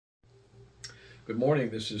Good morning.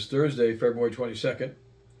 This is Thursday, February 22nd,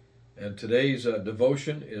 and today's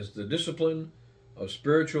devotion is the discipline of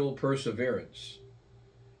spiritual perseverance.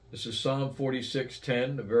 This is Psalm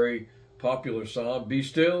 46:10, a very popular psalm. Be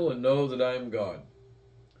still and know that I am God.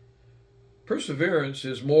 Perseverance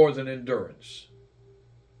is more than endurance.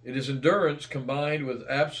 It is endurance combined with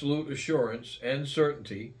absolute assurance and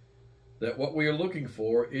certainty that what we are looking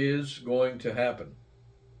for is going to happen.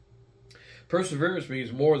 Perseverance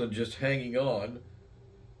means more than just hanging on,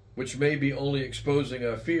 which may be only exposing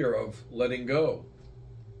a fear of letting go.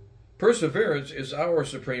 Perseverance is our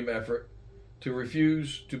supreme effort to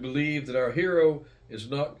refuse to believe that our hero is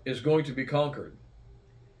going to be conquered.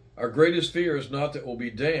 Our greatest fear is not that we'll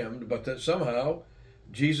be damned, but that somehow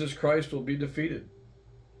Jesus Christ will be defeated.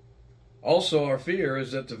 Also, our fear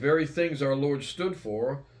is that the very things our Lord stood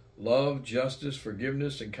for, love, justice,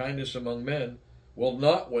 forgiveness, and kindness among men, will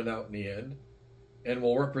not win out in the end and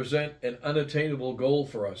will represent an unattainable goal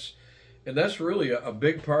for us. And that's really a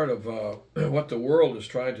big part of what the world is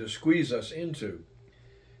trying to squeeze us into.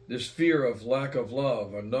 This fear of lack of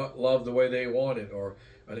love, or not love the way they want it, or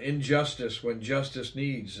an injustice when justice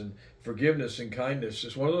needs, and forgiveness and kindness.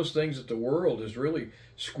 It's one of those things that the world is really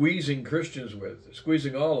squeezing Christians with,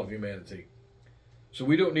 squeezing all of humanity. So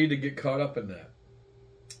we don't need to get caught up in that,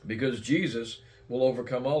 because Jesus will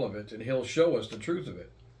overcome all of it, and he'll show us the truth of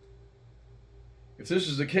it. If this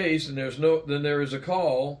is the case, then there is a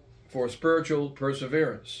call for spiritual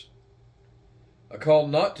perseverance. A call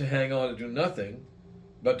not to hang on and do nothing,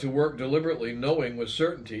 but to work deliberately, knowing with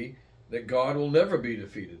certainty that God will never be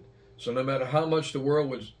defeated. So no matter how much the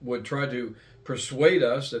world would try to persuade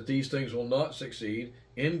us that these things will not succeed,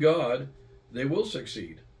 in God, they will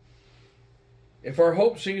succeed. If our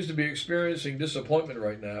hope seems to be experiencing disappointment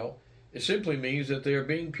right now, it simply means that they are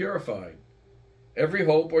being purified. Every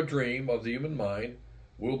hope or dream of the human mind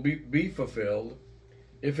will be fulfilled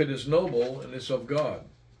if it is noble and is of God.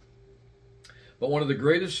 But one of the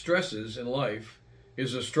greatest stresses in life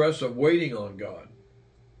is the stress of waiting on God.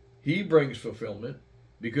 He brings fulfillment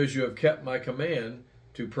because you have kept my command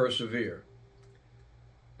to persevere.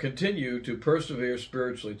 Continue to persevere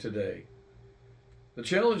spiritually today. The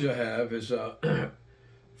challenge I have is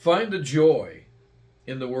find the joy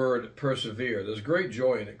in the word persevere. There's great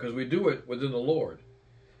joy in it because we do it within the Lord.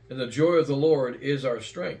 And the joy of the Lord is our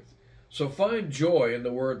strength. So find joy in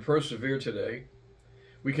the word persevere today.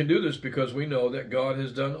 We can do this because we know that God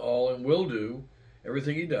has done all and will do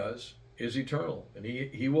everything he does is eternal. And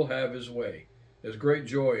he will have his way. There's great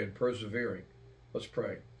joy in persevering. Let's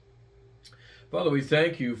pray. Father, we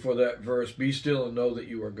thank you for that verse, be still and know that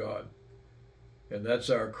you are God. And that's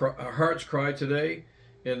our heart's cry today.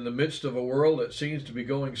 In the midst of a world that seems to be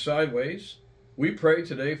going sideways, we pray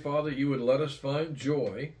today, Father, you would let us find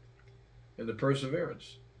joy in the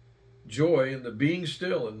perseverance. Joy in the being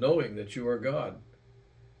still and knowing that you are God.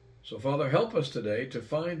 So, Father, help us today to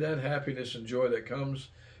find that happiness and joy that comes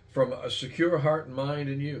from a secure heart and mind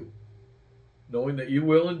in you, knowing that you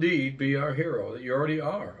will indeed be our hero, that you already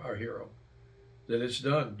are our hero, that it's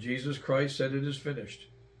done. Jesus Christ said it is finished.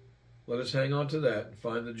 Let us hang on to that and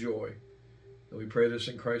find the joy. And we pray this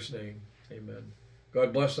in Christ's name. Amen.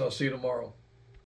 God bless, and I'll see you tomorrow.